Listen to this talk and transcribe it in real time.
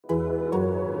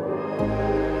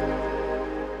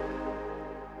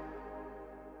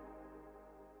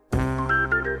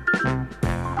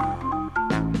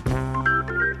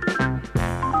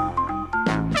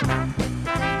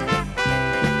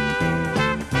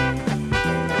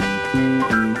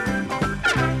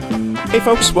Hey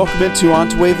folks, welcome into On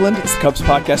to Waveland. It's the Cubs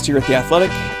podcast here at The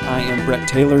Athletic. I am Brett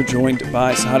Taylor, joined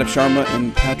by Sahadev Sharma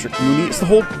and Patrick Mooney. It's the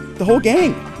whole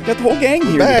gang. We got the whole gang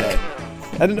here today.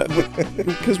 I don't know,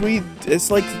 because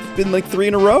it's been like 3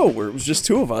 in a row where it was just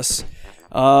 2 of us.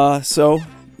 So,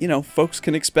 folks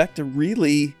can expect a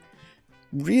really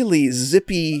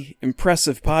zippy,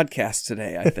 impressive podcast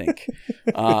today, I think,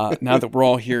 now that we're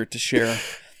all here to share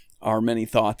our many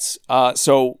thoughts.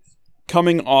 So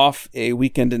coming off a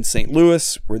weekend in St.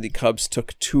 Louis where the Cubs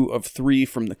took 2 of 3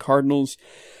 from the Cardinals,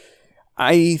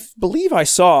 I believe I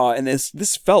saw, and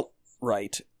this felt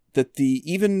right, that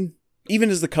even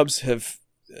as the Cubs have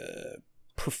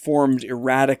performed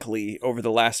erratically over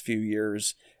the last few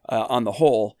years on the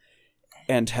whole,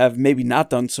 and have maybe not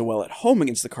done so well at home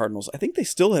against the Cardinals, I think they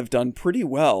still have done pretty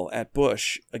well at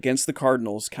Busch against the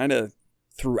Cardinals kind of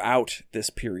throughout this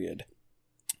period.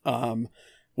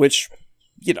 Which,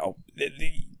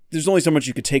 there's only so much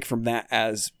you could take from that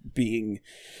as being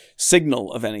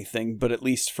signal of anything, but at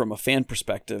least from a fan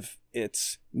perspective,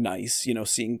 it's nice,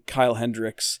 seeing Kyle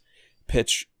Hendricks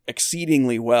pitch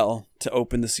exceedingly well to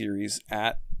open the series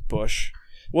at Busch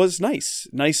was nice.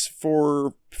 Nice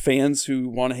for fans who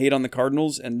want to hate on the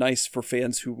Cardinals, and nice for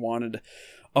fans who wanted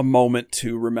a moment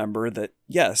to remember that,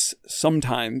 yes,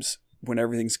 sometimes when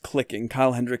everything's clicking,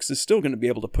 Kyle Hendricks is still going to be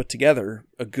able to put together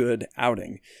a good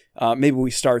outing. Maybe we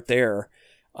start there.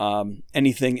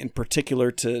 Anything in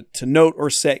particular to note or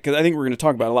say? Because I think we're going to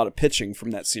talk about a lot of pitching from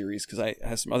that series, because I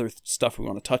have some other stuff we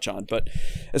want to touch on. But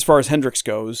as far as Hendricks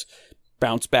goes,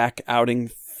 bounce back outing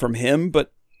from him,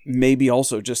 but maybe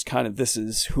also just kind of this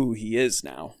is who he is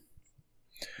now.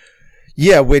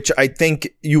 Yeah, which I think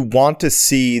you want to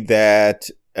see that.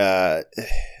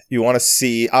 You want to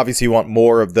see, obviously you want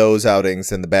more of those outings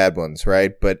than the bad ones,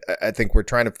 right? But I think we're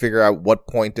trying to figure out what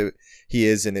point he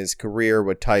is in his career,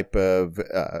 what type of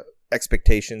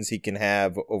expectations he can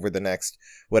have over the next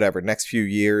few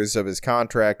years of his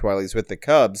contract while he's with the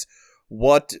Cubs.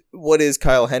 What is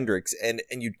Kyle Hendricks? And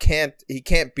he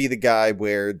can't be the guy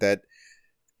where that,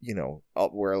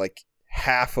 where like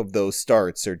half of those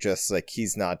starts are just like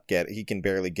he can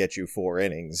barely get you 4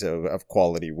 innings of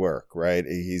quality work, right?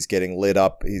 He's getting lit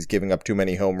up. He's giving up too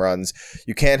many home runs.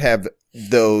 You can't have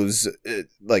those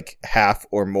like half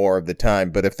or more of the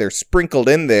time, but if they're sprinkled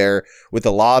in there with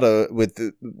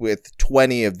with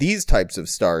 20 of these types of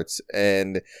starts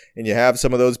and you have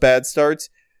some of those bad starts,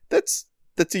 that's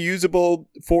a usable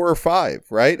 4 or 5,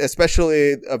 right?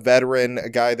 Especially a veteran, a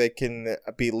guy that can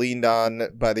be leaned on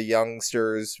by the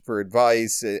youngsters for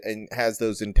advice and has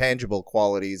those intangible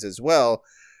qualities as well.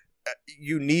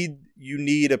 You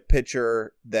need a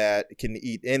pitcher that can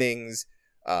eat innings.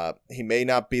 He may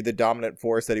not be the dominant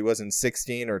force that he was in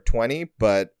 16 or 20,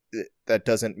 but that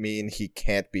doesn't mean he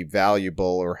can't be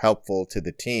valuable or helpful to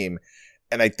the team.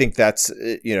 And I think that's,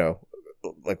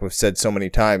 like we've said so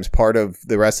many times, part of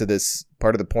the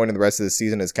point of the rest of the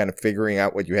season is kind of figuring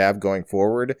out what you have going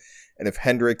forward. And if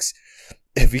Hendricks,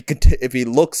 if he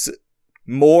looks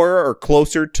more or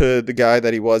closer to the guy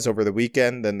that he was over the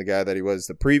weekend than the guy that he was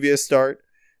the previous start,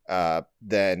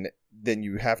 then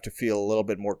you have to feel a little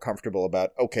bit more comfortable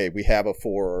about, okay, we have a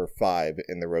 4 or 5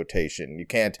 in the rotation. You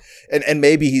can't, and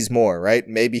maybe he's more, right?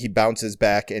 Maybe he bounces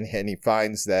back and he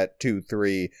finds that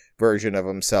 2-3 version of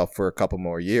himself for a couple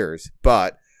more years.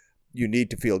 But you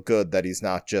need to feel good that he's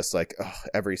not just like, oh,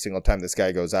 every single time this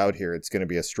guy goes out here, it's going to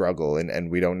be a struggle, and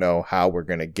we don't know how we're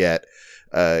going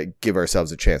to give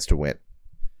ourselves a chance to win.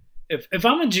 If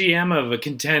I'm a GM of a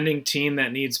contending team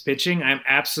that needs pitching, I'm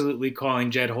absolutely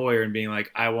calling Jed Hoyer and being like,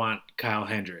 I want Kyle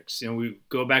Hendricks. We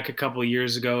go back a couple of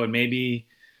years ago, and maybe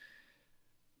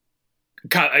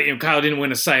Kyle didn't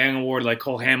win a Cy Young award like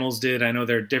Cole Hamels did. I know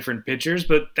they're different pitchers,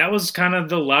 but that was kind of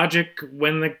the logic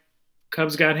when the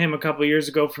Cubs got him a couple of years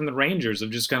ago from the Rangers,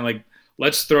 of just kind of like,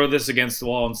 let's throw this against the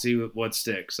wall and see what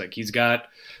sticks. Like, he's got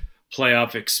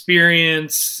playoff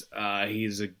experience.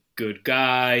 He's a good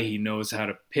guy. He knows how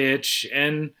to pitch.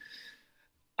 And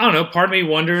I don't know, part of me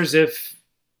wonders if,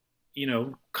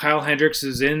 Kyle Hendricks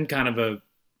is in kind of a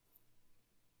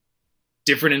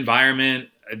different environment,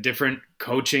 a different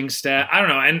coaching staff. I don't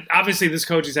know. And obviously this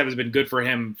coaching staff has been good for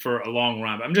him for a long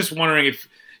run. I'm just wondering if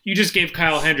you just gave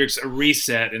Kyle Hendricks a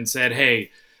reset and said,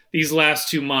 hey, these last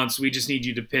 2 months, we just need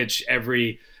you to pitch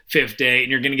every 5th day,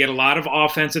 and you're going to get a lot of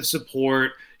offensive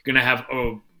support. You're going to have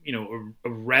a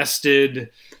rested,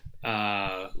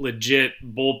 legit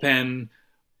bullpen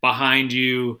behind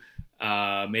you,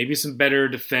 maybe some better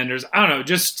defenders. I don't know,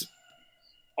 just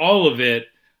all of it.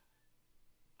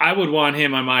 I would want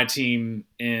him on my team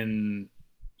in,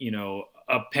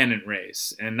 a pennant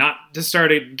race, and not to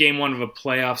start a game 1 of a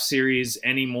playoff series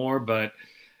anymore, but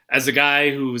as a guy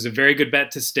who was a very good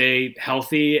bet to stay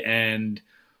healthy and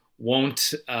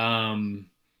won't, I'm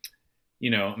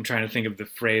trying to think of the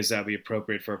phrase that would be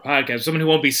appropriate for a podcast. Someone who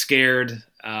won't be scared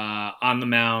on the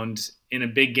mound in a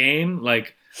big game.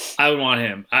 Like, I would want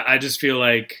him. I just feel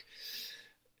like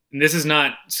this is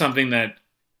not something that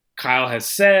Kyle has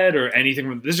said or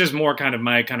anything. This is just more kind of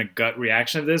my kind of gut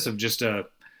reaction to this, of just a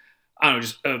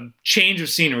change of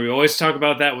scenery. We always talk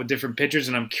about that with different pitchers,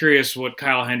 and I'm curious what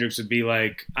Kyle Hendricks would be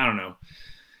like. I don't know.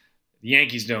 The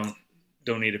Yankees don't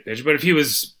need a pitcher, but if he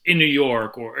was in New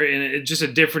York or in just a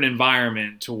different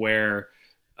environment to where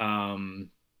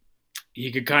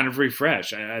he could kind of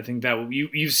refresh. I think that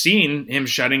you've seen him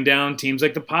shutting down teams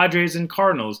like the Padres and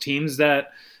Cardinals, teams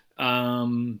that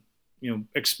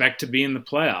expect to be in the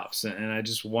playoffs. And I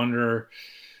just wonder,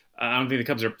 I don't think the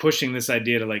Cubs are pushing this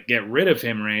idea to like get rid of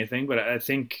him or anything, but I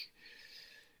think,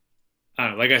 I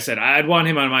don't know, like I said, I'd want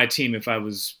him on my team if I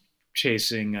was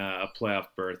chasing a playoff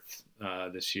berth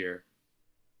this year.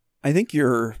 I think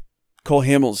your Cole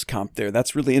Hamels comp there,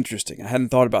 that's really interesting. I hadn't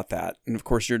thought about that. And of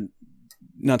course, you're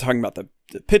not talking about the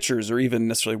pitchers or even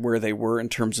necessarily where they were in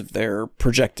terms of their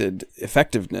projected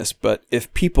effectiveness. But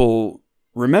if people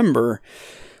remember,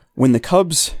 when the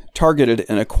Cubs targeted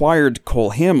and acquired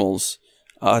Cole Hamels,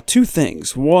 two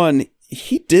things. One,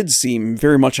 he did seem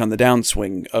very much on the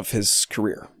downswing of his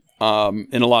career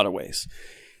in a lot of ways.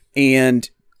 And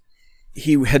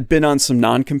he had been on some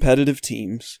non-competitive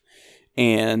teams.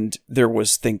 And there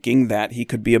was thinking that he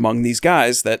could be among these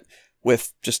guys that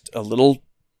with just a little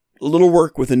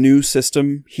work with a new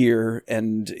system here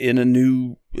and in a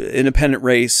new independent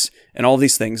race and all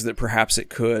these things, that perhaps it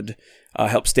could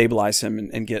help stabilize him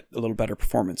and get a little better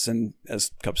performance. And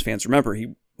as Cubs fans remember,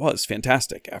 he was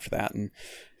fantastic after that. And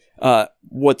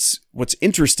what's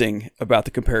interesting about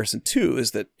the comparison too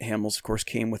is that Hamels, of course,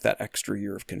 came with that extra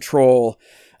year of control.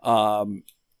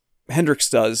 Hendricks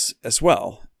does as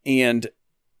well. And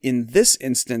in this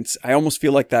instance, I almost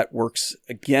feel like that works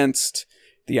against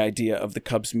the idea of the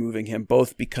Cubs moving him,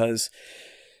 both because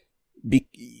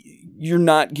you're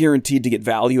not guaranteed to get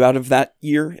value out of that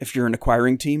year if you're an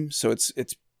acquiring team. So it's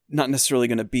not necessarily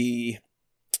going to be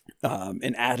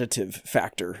an additive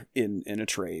factor in a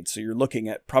trade. So you're looking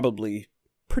at probably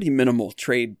pretty minimal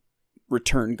trade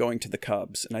return going to the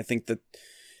Cubs. And I think that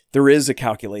there is a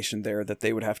calculation there that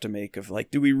they would have to make of like,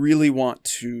 do we really want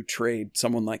to trade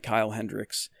someone like Kyle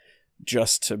Hendricks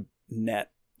just to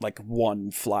net like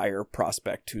one flyer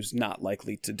prospect who's not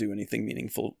likely to do anything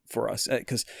meaningful for us?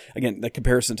 Because again, the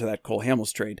comparison to that Cole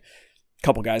Hamels trade, a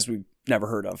couple guys we've never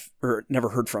heard of or never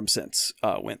heard from since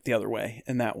went the other way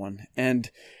in that one. And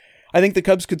I think the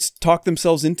Cubs could talk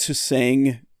themselves into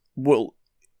saying, well,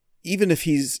 even if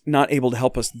he's not able to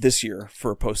help us this year for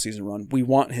a postseason run, we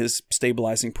want his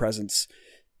stabilizing presence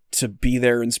to be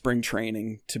there in spring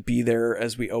training, to be there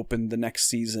as we open the next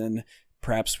season,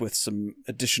 perhaps with some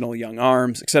additional young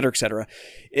arms, et cetera, et cetera.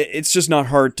 It's just not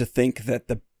hard to think that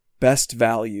the best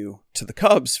value to the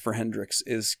Cubs for Hendricks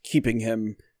is keeping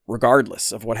him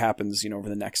regardless of what happens, over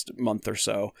the next month or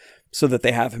so that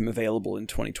they have him available in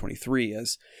 2023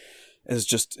 as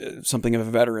just something of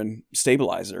a veteran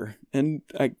stabilizer. And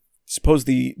I suppose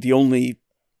the only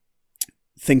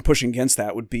thing pushing against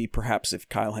that would be perhaps if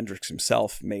Kyle Hendricks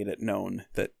himself made it known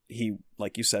that he,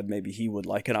 like you said, maybe he would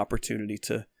like an opportunity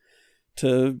to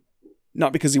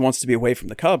not because he wants to be away from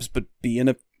the Cubs, but be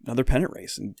in another pennant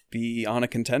race and be on a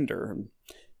contender.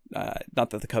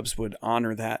 Not that the Cubs would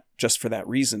honor that just for that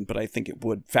reason, but I think it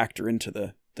would factor into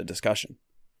the discussion.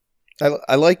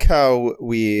 I like how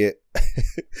we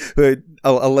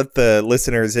I'll let the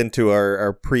listeners into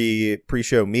our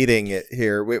pre-show meeting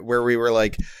here where we were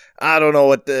like, I don't know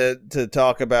what to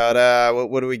talk about.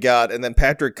 What do we got? And then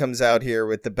Patrick comes out here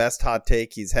with the best hot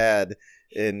take he's had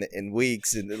in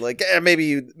weeks, and like,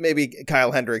 maybe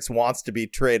Kyle Hendricks wants to be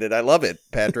traded. I love it,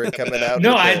 Patrick coming out.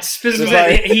 No, I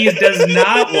specifically he does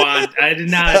not want. I did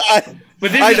not.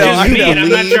 But this is just me, and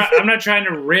I'm not trying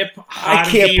to rip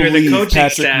Hodge or the coaching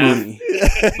Patrick staff. Mooney.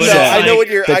 But I know what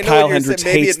you're. That I know Kyle what you're Hendricks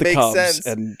saying. Maybe hates it the makes Cubs sense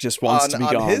and just wants to be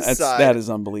gone. That is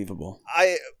unbelievable.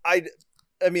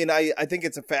 I mean, I think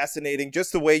it's a fascinating,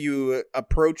 just the way you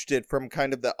approached it from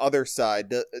kind of the other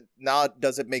side. Not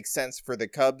does it make sense for the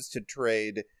Cubs to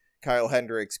trade Kyle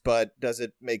Hendricks, but does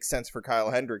it make sense for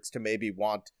Kyle Hendricks to maybe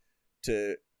want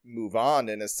to move on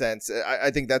in a sense?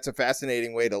 I think that's a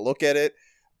fascinating way to look at it.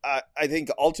 I think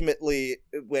ultimately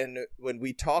when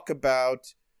we talk about,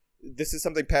 this is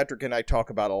something Patrick and I talk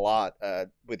about a lot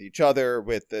with each other,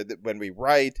 when we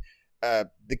write.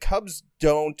 The Cubs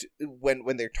don't,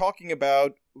 when they're talking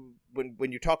about,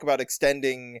 when you talk about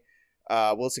extending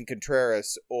Wilson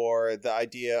Contreras, or the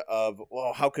idea of,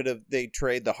 well, how could they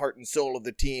trade the heart and soul of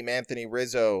the team, Anthony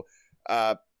Rizzo?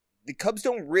 The Cubs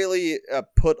don't really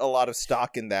put a lot of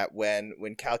stock in that when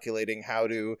calculating how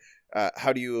do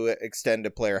you extend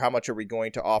a player? How much are we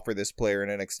going to offer this player in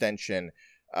an extension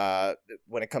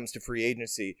when it comes to free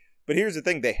agency? But here's the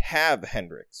thing: they have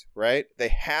Hendricks, right? They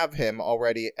have him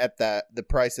already at the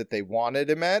price that they wanted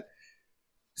him at.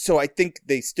 So I think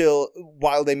they still,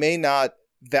 while they may not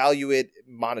value it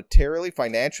monetarily,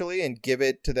 financially, and give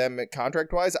it to them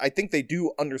contract-wise, I think they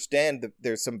do understand that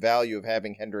there's some value of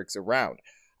having Hendricks around.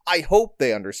 I hope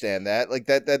they understand that, like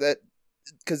that,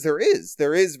 because there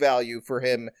is value for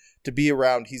him to be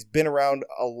around. He's been around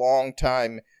a long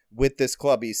time with this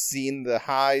club. He's seen the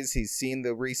highs, he's seen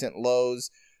the recent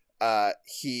lows.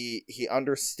 He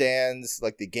understands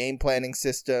like the game planning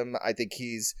system. I think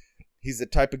he's the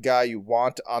type of guy you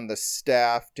want on the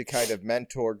staff to kind of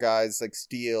mentor guys like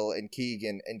Steele and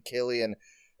Keegan and Killian.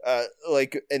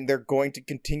 And they're going to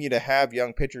continue to have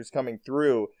young pitchers coming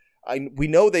through. We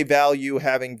know they value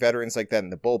having veterans like that in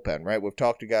the bullpen, right? We've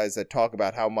talked to guys that talk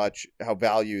about how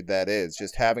valued that is,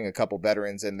 just having a couple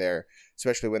veterans in there,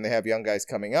 especially when they have young guys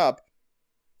coming up.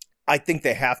 I think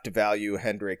they have to value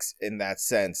Hendricks in that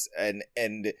sense. And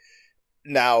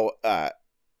now,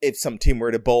 if some team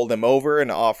were to bowl them over and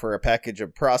offer a package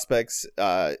of prospects,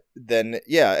 then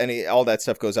yeah, all that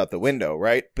stuff goes out the window,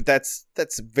 right? But that's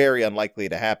very unlikely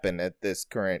to happen at this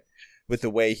current, with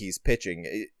the way he's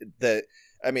pitching.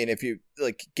 If you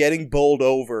like, getting bowled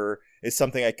over is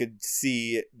something I could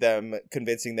see them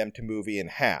convincing them to move Ian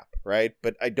Happ, right?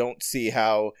 But I don't see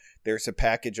how there's a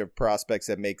package of prospects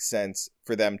that makes sense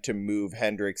for them to move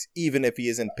Hendricks, even if he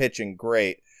isn't pitching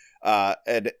great.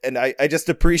 And I just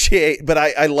appreciate, but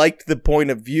I liked the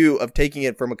point of view of taking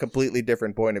it from a completely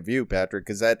different point of view, Patrick,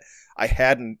 because that I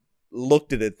hadn't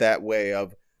looked at it that way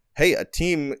of, hey, a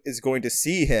team is going to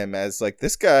see him as like,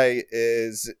 this guy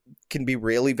can be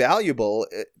really valuable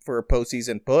for a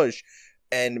postseason push,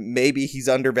 and maybe he's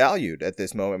undervalued at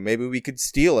this moment. Maybe we could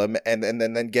steal him and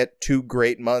then get 2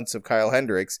 great months of Kyle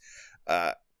Hendricks.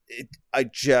 I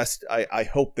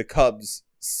hope the Cubs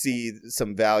see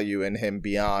some value in him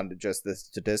beyond just the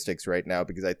statistics right now,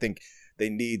 because I think they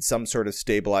need some sort of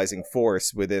stabilizing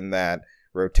force within that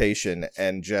rotation,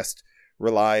 and just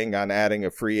relying on adding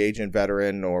a free agent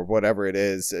veteran or whatever it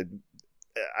is.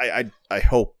 I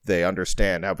hope they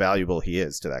understand how valuable he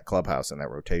is to that clubhouse and that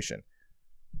rotation.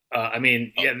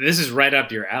 This is right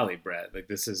up your alley, Brett. Like,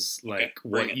 this is like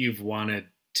what you've wanted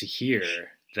to hear,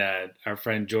 that our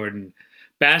friend Jordan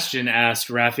Bastian asked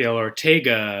Rafael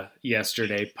Ortega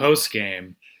yesterday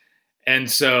post-game. And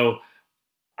so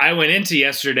I went into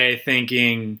yesterday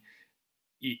thinking,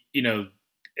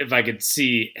 if I could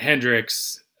see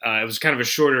Hendricks, it was kind of a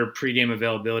shorter pregame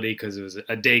availability because it was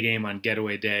a day game on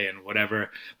getaway day and whatever.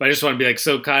 But I just want to be like,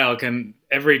 so Kyle, can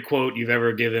every quote you've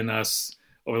ever given us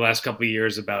over the last couple of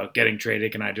years about getting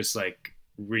traded, can I just like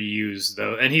reuse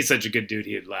those? And he's such a good dude,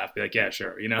 he'd laugh, be like, yeah,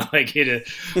 sure.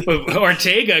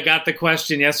 Ortega got the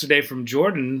question yesterday from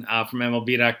Jordan from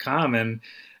MLB.com,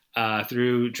 and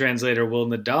through translator Will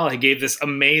Nadal, he gave this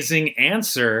amazing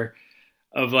answer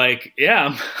of like,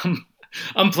 yeah,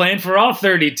 I'm playing for all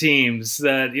 30 teams.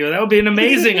 That would be an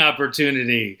amazing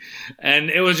opportunity. And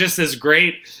it was just this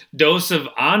great dose of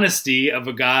honesty of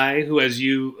a guy who, as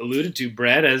you alluded to,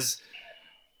 Brett, has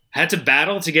had to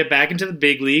battle to get back into the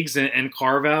big leagues and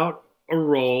carve out a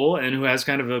role, and who has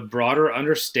kind of a broader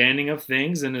understanding of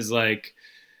things, and is like,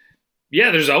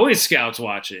 yeah, there's always scouts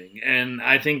watching. And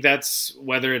I think that's,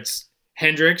 whether it's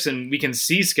Hendricks, and we can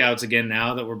see scouts again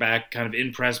now that we're back kind of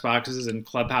in press boxes and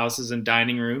clubhouses and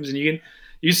dining rooms, and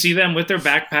you see them with their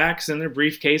backpacks and their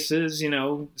briefcases,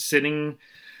 sitting,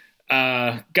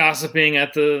 gossiping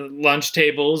at the lunch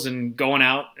tables and going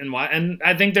out and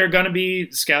I think there are going to be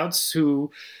scouts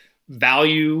who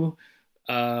value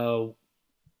Kyle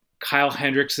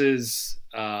Hendricks's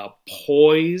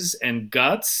poise and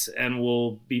guts, and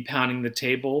will be pounding the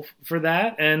table for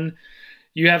that. And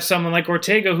you have someone like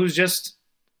Ortega, who's just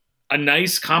a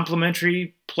nice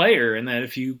complementary player, and that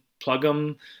if you plug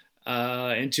him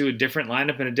into a different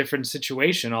lineup in a different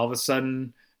situation, all of a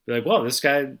sudden be like, well, this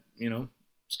guy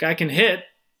can hit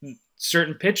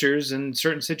certain pitchers in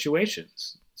certain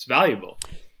situations. It's valuable.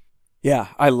 Yeah,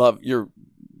 I love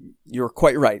you're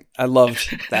quite right. I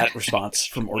loved that response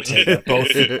from Ortega.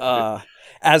 Both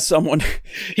as someone,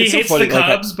 he hates the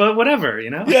Cubs, but whatever,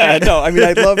 Yeah, no, I mean,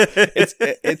 I love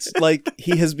it's like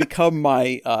he has become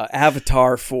my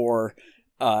avatar for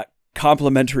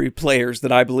complementary players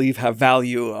that I believe have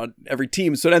value on every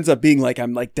team. So it ends up being like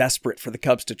I'm like desperate for the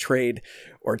Cubs to trade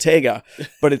Ortega,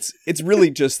 but it's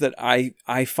really just that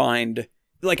I find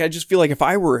like I just feel like if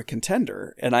I were a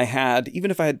contender and I had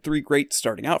even if I had 3 great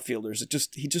starting outfielders,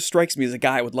 he just strikes me as a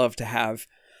guy I would love to have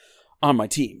on my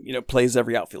team. You know, plays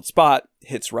every outfield spot,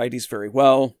 hits righties very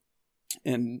well,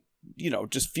 and you know,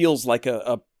 just feels like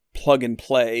a plug and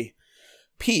play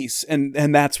piece. And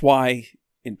that's why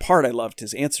in part I loved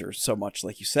his answer so much,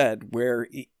 like you said, where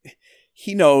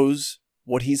he knows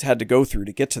what he's had to go through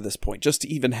to get to this point, just to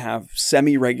even have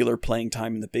semi-regular playing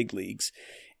time in the big leagues.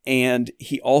 And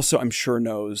he also, I'm sure,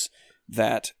 knows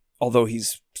that although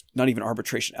he's not even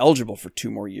arbitration eligible for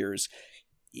 2 more years,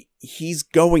 he's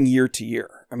going year to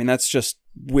year. I mean, that's just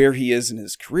where he is in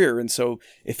his career. And so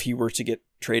if he were to get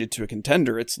traded to a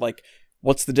contender, it's like,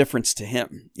 what's the difference to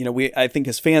him? You know, I think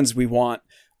as fans, we want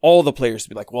all the players to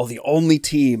be like, well, the only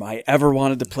team I ever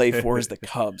wanted to play for is the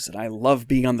Cubs, and I love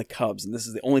being on the Cubs, and this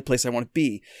is the only place I want to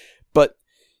be. But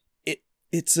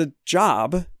it's a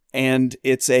job, and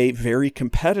it's a very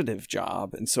competitive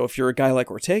job. And so if you're a guy like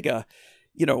Ortega,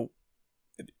 you know,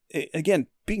 again,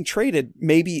 being traded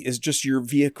maybe is just your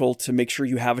vehicle to make sure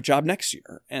you have a job next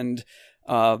year. And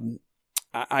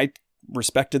I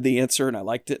respected the answer, and I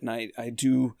liked it, and I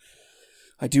do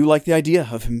like the idea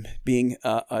of him being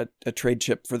a trade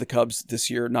chip for the Cubs this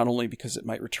year, not only because it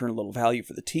might return a little value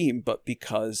for the team, but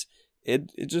because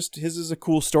it just, his is a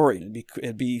cool story.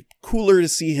 It'd be cooler to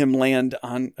see him land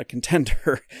on a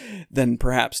contender than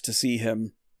perhaps to see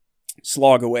him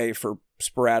slog away for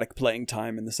sporadic playing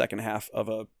time in the second half of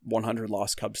a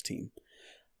 100-loss Cubs team.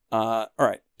 All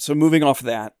right, so moving off of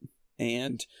that,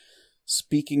 and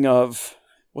speaking of...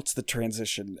 what's the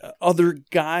transition? Other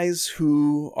guys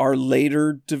who are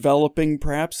later developing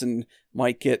perhaps and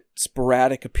might get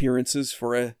sporadic appearances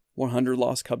for a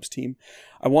 100-loss Cubs team.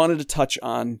 I wanted to touch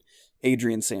on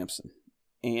Adrian Sampson.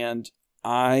 And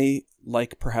I,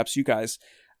 like perhaps you guys,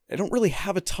 I don't really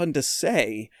have a ton to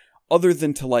say other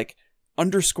than to like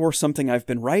underscore something I've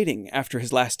been writing after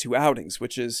his last 2 outings,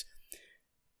 which is,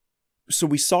 so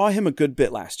we saw him a good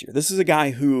bit last year. This is a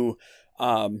guy who...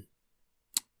 has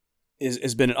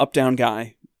been an up-down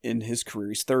guy in his career.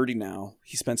 He's 30 now.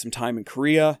 He spent some time in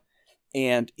Korea,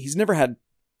 and he's never had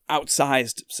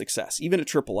outsized success, even at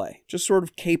AAA, just sort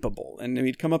of capable. And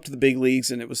he'd come up to the big leagues,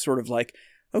 and it was sort of like,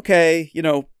 okay, you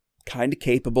know, kind of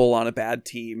capable on a bad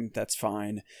team. That's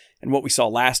fine. And what we saw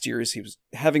last year is he was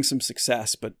having some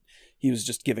success, but he was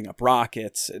just giving up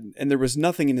rockets. And there was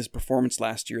nothing in his performance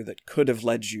last year that could have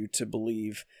led you to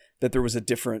believe that there was a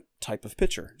different type of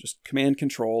pitcher, just command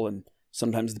control. And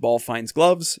sometimes the ball finds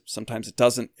gloves, sometimes it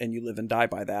doesn't, and you live and die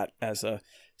by that as a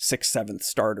 6th, 7th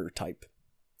starter type.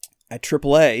 At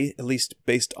AAA, at least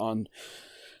based on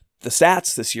the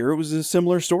stats this year, it was a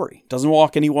similar story. Doesn't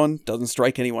walk anyone, doesn't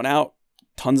strike anyone out,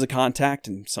 tons of contact,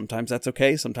 and sometimes that's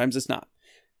okay, sometimes it's not.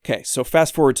 Okay, so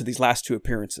fast forward to these last 2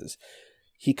 appearances.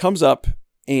 He comes up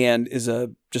and is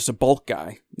just a bulk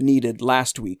guy needed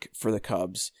last week for the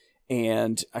Cubs,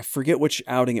 and I forget which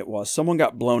outing it was. Someone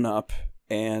got blown up,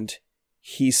 and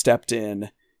he stepped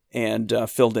in and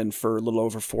filled in for a little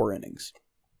over 4 innings.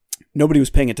 Nobody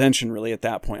was paying attention really at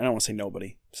that point. I don't want to say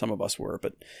nobody. Some of us were,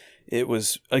 but it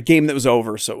was a game that was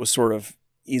over, so it was sort of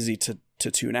easy to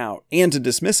tune out and to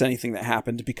dismiss anything that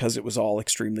happened because it was all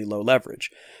extremely low leverage.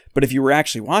 But if you were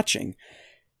actually watching,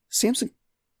 Sampson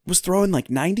was throwing like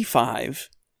 95.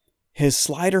 His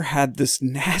slider had this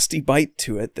nasty bite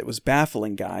to it that was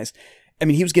baffling guys. I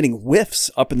mean, he was getting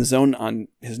whiffs up in the zone on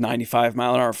his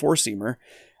 95-mile-an-hour four-seamer,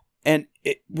 and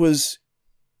it was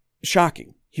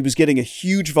shocking. He was getting a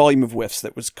huge volume of whiffs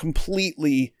that was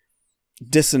completely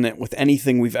dissonant with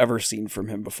anything we've ever seen from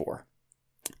him before.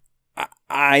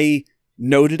 I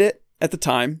noted it at the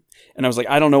time, and I was like,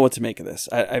 I don't know what to make of this.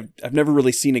 I've never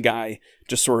really seen a guy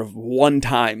just sort of one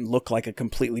time look like a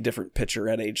completely different pitcher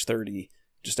at age 30,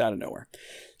 just out of nowhere.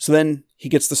 So then he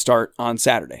gets the start on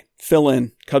Saturday. Fill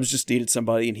in. Cubs just needed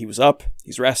somebody, and he was up.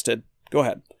 He's rested. Go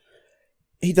ahead.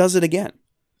 He does it again.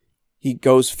 He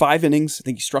goes 5 innings. I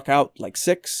think he struck out like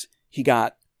 6. He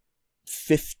got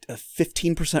a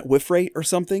 15% whiff rate or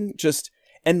something.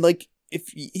 And like, if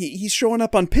he's showing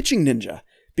up on Pitching Ninja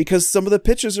because some of the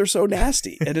pitches are so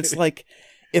nasty. And it's like,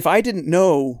 if I didn't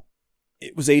know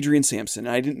it was Adrian Sampson,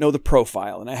 and I didn't know the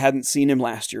profile, and I hadn't seen him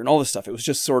last year and all this stuff, it was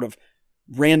just sort of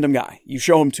random guy. You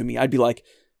show him to me, I'd be like,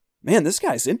 man, this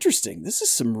guy's interesting. This is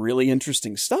some really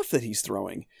interesting stuff that he's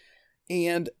throwing.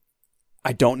 And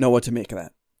I don't know what to make of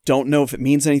that. Don't know if it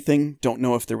means anything. Don't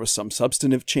know if there was some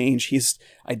substantive change.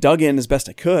 I dug in as best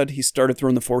I could. He started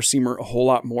throwing the four-seamer a whole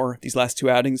lot more these last 2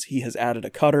 outings. He has added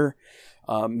a cutter.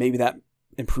 Maybe that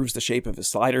improves the shape of his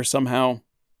slider somehow.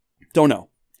 Don't know.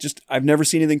 Just, I've never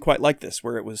seen anything quite like this,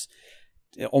 where it was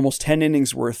almost 10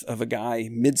 innings worth of a guy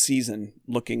mid-season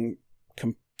looking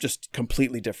just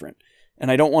completely different. And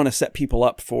I don't want to set people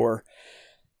up for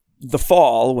the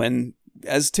fall when,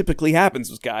 as typically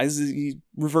happens with guys, he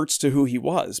reverts to who he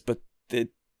was. But it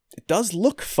does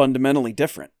look fundamentally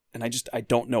different, and I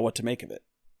don't know what to make of it.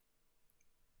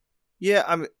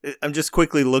 Yeah, I'm just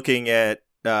quickly looking at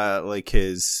like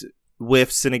his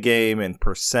whiffs in a game and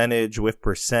whiff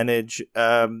percentage.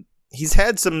 He's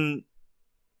had some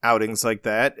outings like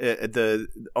that. The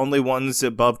only ones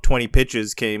above 20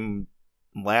 pitches came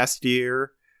last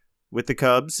year with the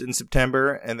Cubs in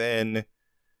September, and then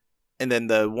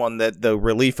the one that the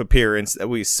relief appearance that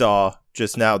we saw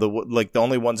just now, the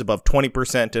only ones above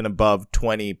 20% and above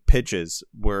 20 pitches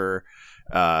were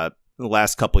the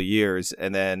last couple of years,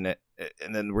 and then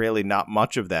really not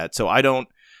much of that. So I'm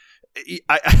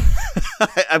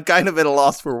kind of at a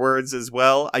loss for words as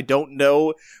well. I don't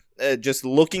know, just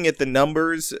looking at the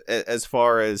numbers as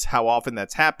far as how often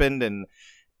that's happened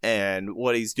and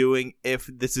what he's doing, if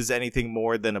this is anything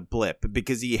more than a blip,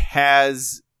 because he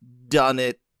has done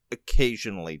it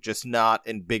occasionally, just not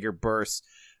in bigger bursts,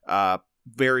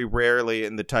 very rarely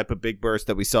in the type of big burst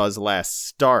that we saw his last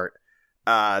start.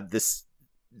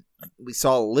 We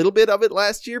saw a little bit of it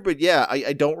last year, but yeah,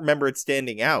 I don't remember it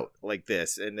standing out like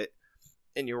this. And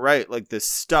you're right, like this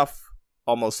stuff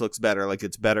almost looks better, like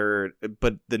it's better,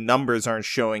 but the numbers aren't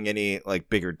showing any like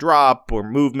bigger drop or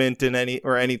movement in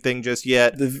anything just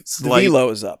yet. The velo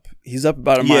is up. He's up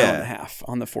about a mile and a half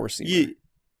on the four-seamer. Yeah.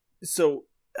 So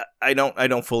I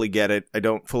don't fully get it. I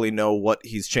don't fully know what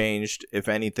he's changed, if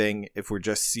anything. If we're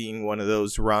just seeing one of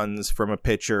those runs from a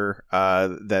pitcher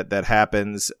that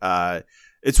happens,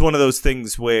 it's one of those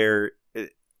things where,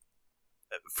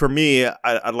 for me,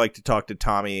 I'd like to talk to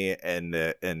Tommy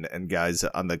and guys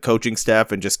on the coaching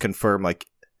staff and just confirm, like,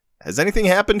 has anything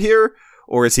happened here?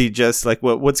 Or is he just like,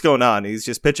 what's going on? He's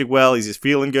just pitching well. He's just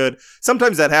feeling good.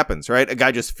 Sometimes that happens, right? A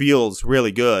guy just feels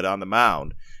really good on the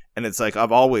mound. And it's like,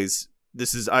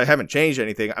 I haven't changed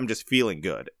anything. I'm just feeling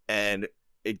good. And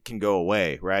it can go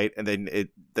away, right? And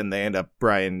then they end up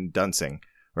Brian Dunsing,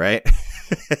 right?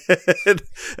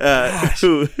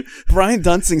 Brian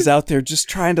Dunsing's out there just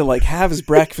trying to like have his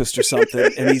breakfast or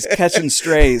something, and he's catching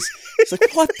strays. It's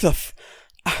like, what the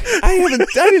I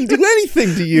didn't do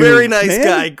anything to you. Very nice man.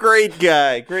 guy, great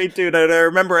dude. And I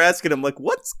remember asking him, like,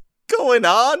 what's going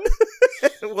on?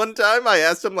 One time I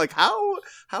asked him, like, how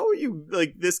are you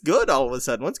like this good all of a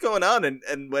sudden? What's going on?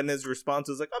 And when his response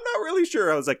was like, I'm not really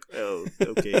sure, I was like, oh,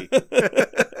 okay.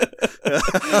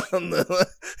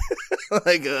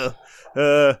 Like,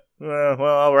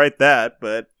 well, I'll write that,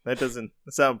 but that doesn't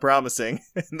sound promising.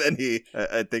 And then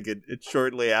I think it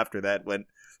shortly after that went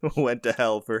to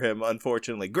hell for him,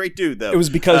 unfortunately. Great dude, though. It was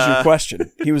because your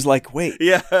question. He was like, wait,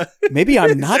 yeah, maybe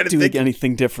I'm not doing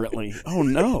anything differently. Oh,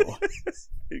 no.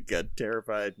 He got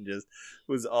terrified and just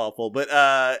was awful. But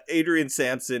Adrian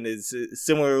Sampson is a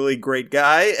similarly great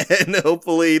guy, and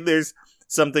hopefully there's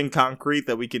something concrete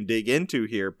that we can dig into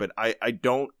here. But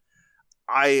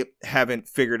I haven't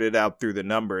figured it out through the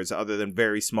numbers, other than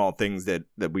very small things that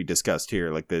we discussed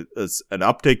here. Like an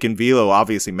uptick in velo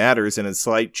obviously matters, and a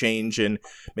slight change, and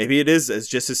maybe it is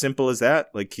just as simple as that.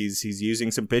 Like he's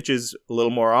using some pitches a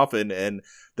little more often, and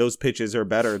those pitches are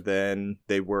better than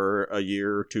they were a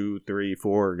year, 2, 3,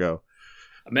 4 ago.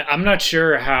 I mean, I'm not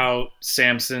sure how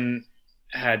Sampson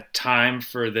had time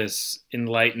for this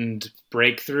enlightened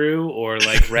breakthrough or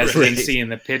like residency in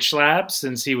the pitch lab,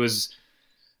 since he was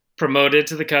promoted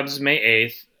to the Cubs May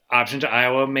 8th, optioned to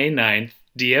Iowa May 9th,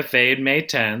 DFA'd May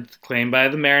 10th, claimed by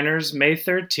the Mariners May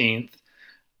 13th,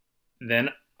 then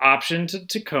optioned to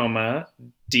Tacoma,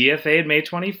 DFA'd May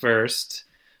 21st,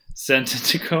 sent to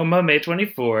Tacoma May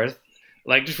 24th,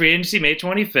 elected free agency May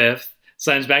 25th,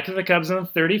 signs back to the Cubs on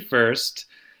the 31st,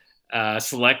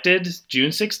 selected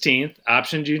June 16th,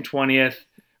 optioned June 20th,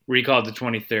 recalled the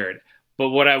 23rd. But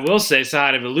what I will say,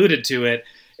 Saad have alluded to it,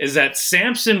 is that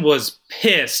Sampson was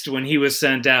pissed when he was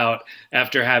sent out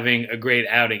after having a great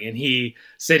outing. And he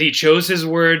said he chose his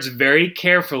words very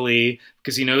carefully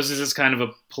because he knows this is kind of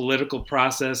a political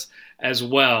process as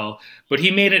well. But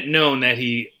he made it known that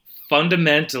he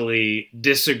fundamentally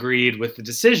disagreed with the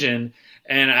decision.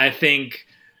 And I think,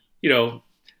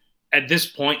 at this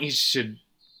point, he should,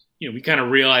 he kind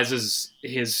of realizes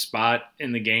his spot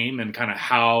in the game and kind of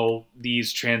how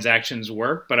these transactions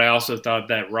work. But I also thought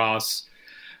that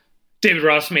David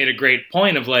Ross made a great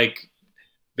point of like,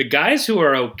 the guys who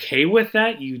are okay with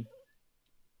that, you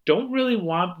don't really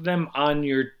want them on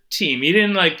your team. He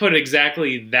didn't like put it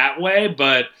exactly that way,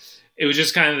 but it was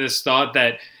just kind of this thought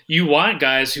that, you want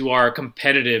guys who are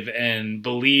competitive and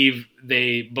believe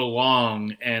they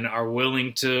belong and are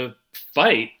willing to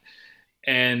fight.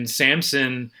 And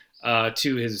Sampson,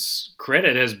 to his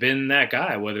credit, has been that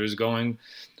guy, whether it's going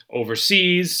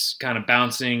overseas, kind of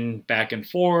bouncing back and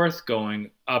forth,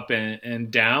 going up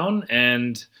and down.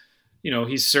 And,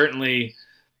 he's certainly,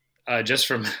 just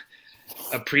from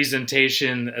a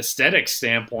presentation aesthetic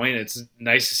standpoint, it's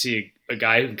nice to see a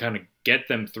guy who can kind of get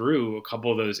them through a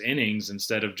couple of those innings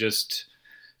instead of just,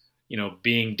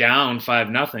 being down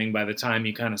 5-0 by the time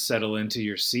you kind of settle into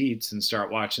your seats and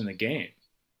start watching the game.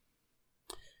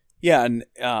 Yeah, and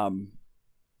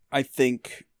I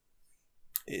think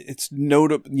it's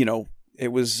notable. It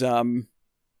was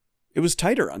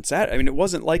tighter on Saturday. I mean, it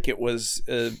wasn't like it was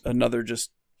another just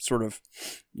sort of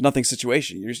nothing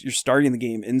situation. You're starting the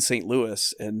game in St.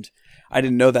 Louis, and I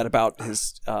didn't know that about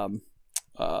his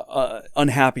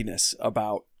unhappiness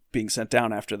about being sent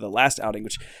down after the last outing,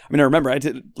 which, I remember I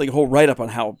did like a whole write-up on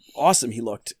how awesome he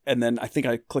looked, and then I think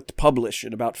I clicked publish,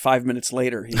 and about 5 minutes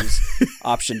later he was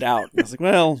optioned out. And I was like,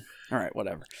 well, all right,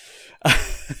 whatever.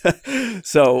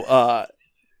 So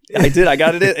I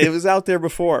got it. It was out there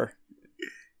before.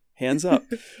 Hands up.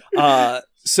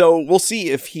 So we'll see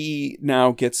if he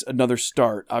now gets another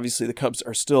start. Obviously, the Cubs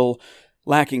are still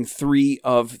lacking 3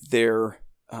 of their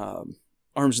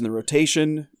arms in the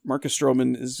rotation. Marcus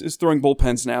Stroman is throwing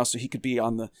bullpens now, so he could be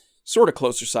on the sort of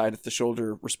closer side if the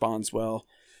shoulder responds well.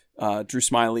 Drew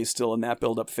Smyly is still in that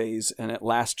build-up phase, and at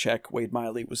last check, Wade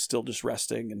Miley was still just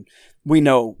resting. And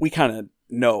we kind of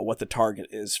know what the target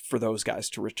is for those guys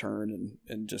to return,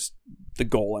 and just the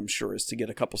goal, I'm sure, is to get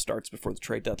a couple starts before the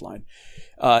trade deadline.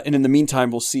 And in the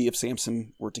meantime, we'll see if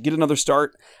Sampson were to get another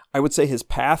start. I would say his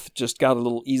path just got a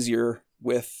little easier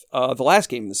with the last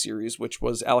game in the series, which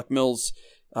was Alec Mills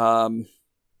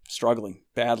struggling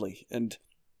badly. And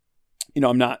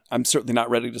I'm certainly not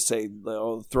ready to say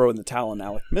throw in the towel on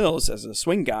Alec Mills as a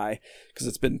swing guy, because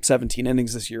it's been 17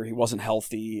 innings this year. He wasn't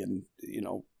healthy and,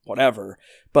 whatever.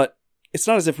 But it's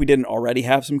not as if we didn't already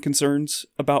have some concerns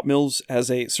about Mills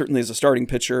certainly as a starting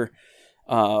pitcher.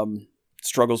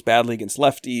 Struggles badly against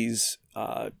lefties.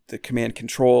 The command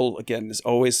control, again, is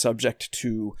always subject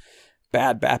to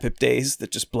bad BABIP days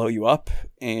that just blow you up.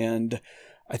 And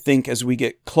I think as we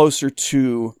get closer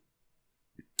to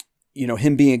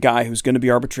him being a guy who's going to be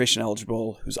arbitration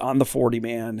eligible, who's on the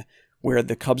 40-man, where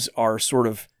the Cubs are sort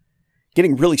of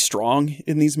getting really strong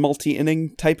in these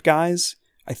multi-inning type guys,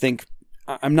 I think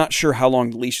I'm not sure how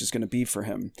long the leash is going to be for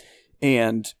him.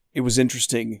 And it was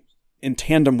interesting in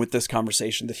tandem with this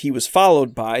conversation that he was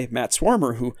followed by Matt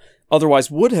Swarmer, who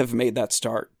otherwise would have made that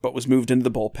start, but was moved into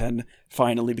the bullpen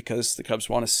finally because the Cubs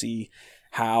want to see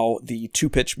how the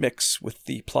 2-pitch mix with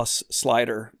the plus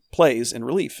slider plays in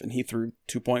relief. And he threw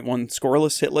 2.1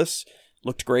 scoreless, hitless,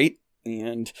 looked great.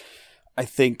 And I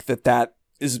think that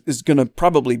is going to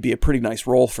probably be a pretty nice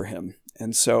role for him.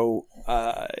 And so,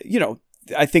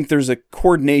 I think there's a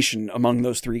coordination among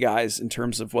those 3 guys in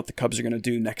terms of what the Cubs are going to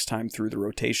do next time through the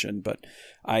rotation. But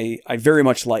I very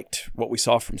much liked what we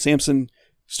saw from Sampson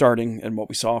starting and what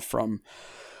we saw from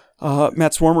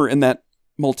Matt Swarmer in that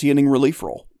multi-inning relief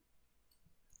role.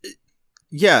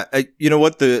 Yeah, you know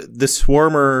what? The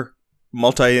Swarmer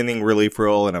multi-inning relief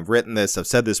role, and I've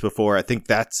said this before, I think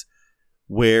that's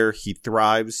where he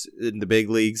thrives in the big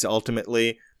leagues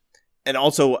ultimately. And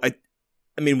also,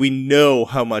 we know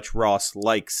how much Ross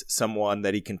likes someone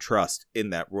that he can trust in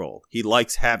that role. He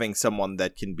likes having someone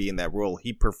that can be in that role.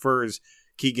 He prefers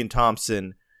Keegan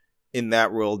Thompson in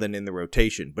that role than in the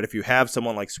rotation. But if you have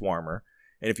someone like Swarmer,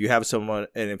 and if you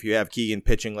have Keegan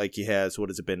pitching like he has, what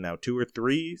has it been now, 2 or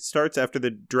 3 starts after the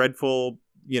dreadful,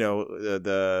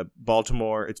 the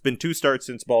Baltimore. It's been 2 starts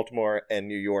since Baltimore and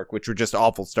New York, which were just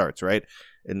awful starts, right?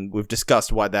 And we've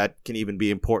discussed why that can even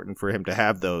be important for him to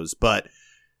have those. But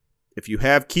if you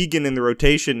have Keegan in the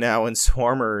rotation now and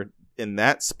Swarmer in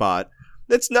that spot,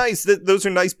 that's nice. Those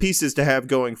are nice pieces to have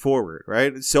going forward,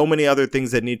 right? So many other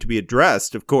things that need to be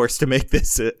addressed, of course, to make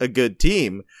this a good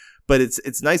team. But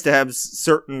it's nice to have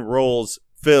certain roles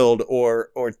filled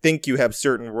or think you have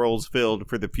certain roles filled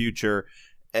for the future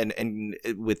and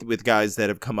with guys that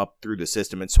have come up through the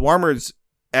system. And Swarmer's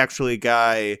actually a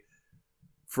guy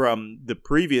from the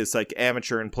previous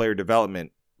amateur and player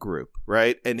development group,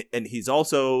 right? And he's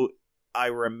also, I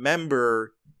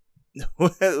remember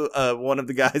one of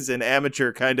the guys in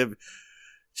amateur kind of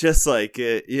just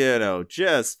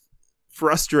just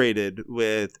frustrated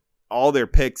with all their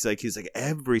picks. He's like,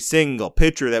 every single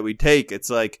pitcher that we take, it's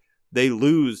like they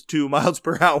lose 2 miles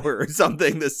per hour or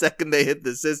something the second they hit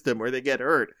the system or they get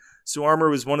hurt. Swarmer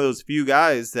was one of those few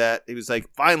guys that it was like,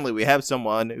 finally we have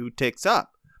someone who ticks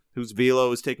up. whose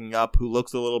velo is ticking up, who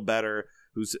looks a little better,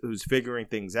 who's figuring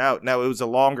things out. Now, it was a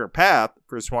longer path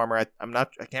for Swarmer.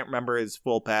 I can't remember his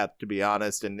full path, to be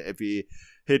honest, and if he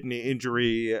hit any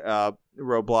injury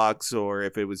roadblocks or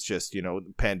if it was just,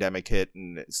 the pandemic hit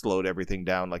and it slowed everything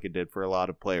down like it did for a lot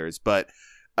of players. But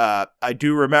I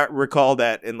do recall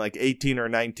that in like 18 or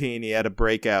 19, he had a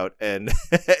breakout and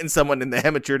and someone in the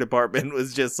amateur department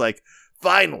was just like,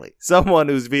 finally, someone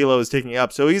whose velo is ticking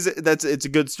up. So it's a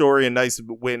good story and nice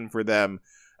win for them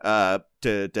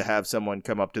to have someone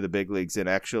come up to the big leagues and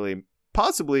actually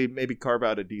possibly maybe carve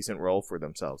out a decent role for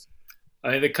themselves.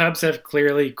 The Cubs have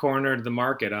clearly cornered the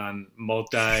market on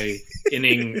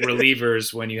multi-inning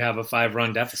relievers when you have a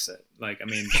 5-run deficit.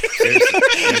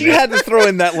 Seriously. You had to throw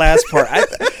in that last part.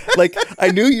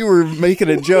 I knew you were making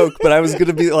a joke, but I was going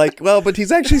to be like, well, but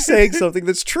he's actually saying something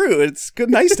that's true. It's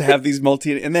nice to have these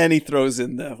and then he throws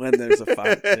in when there's a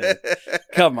 5. Yeah.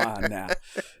 Come on now.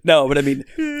 No, but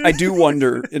I do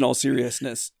wonder, in all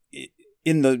seriousness,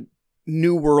 in the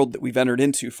new world that we've entered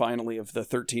into finally of the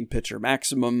 13 pitcher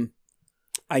maximum,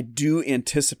 I do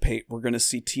anticipate we're going to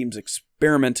see teams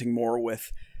experimenting more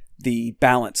with the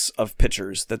balance of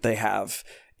pitchers that they have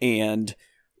and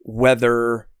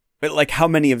how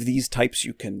many of these types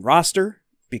you can roster,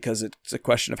 because it's a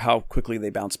question of how quickly they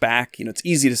bounce back. It's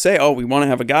easy to say, oh, we want to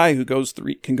have a guy who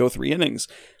can go 3 innings.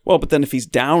 Well, but then if he's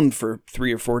down for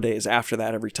 3 or 4 days after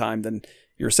that every time, then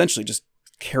you're essentially just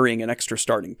carrying an extra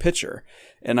starting pitcher.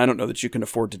 And I don't know that you can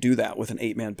afford to do that with an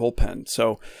 8-man bullpen.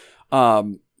 So,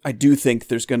 I do think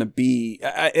there's going to be,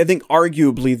 I think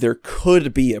arguably there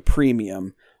could be a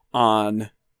premium on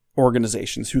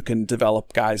organizations who can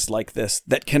develop guys like this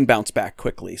that can bounce back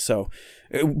quickly. So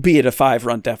be it a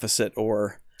 5-run deficit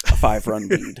or a 5-run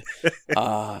lead.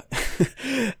 All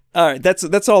right.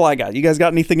 That's all I got. You guys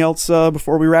got anything else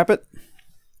before we wrap it?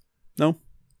 No?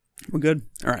 We're good.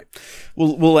 All right.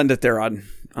 We'll end it there on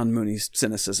Mooney's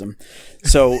cynicism.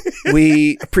 So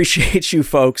we appreciate you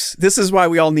folks. This is why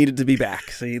we all needed to be back.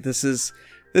 See, this is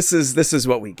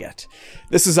what we get.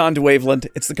 This is On to Waveland.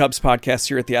 It's the Cubs podcast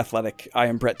here at The Athletic. I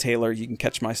am Brett Taylor. You can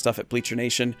catch my stuff at Bleacher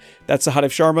Nation. That's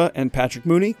Sahadev Sharma and Patrick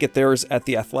Mooney. Get theirs at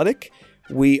The Athletic.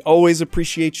 We always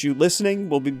appreciate you listening.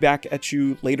 We'll be back at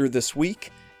you later this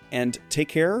week. And take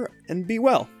care and be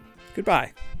well.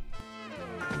 Goodbye.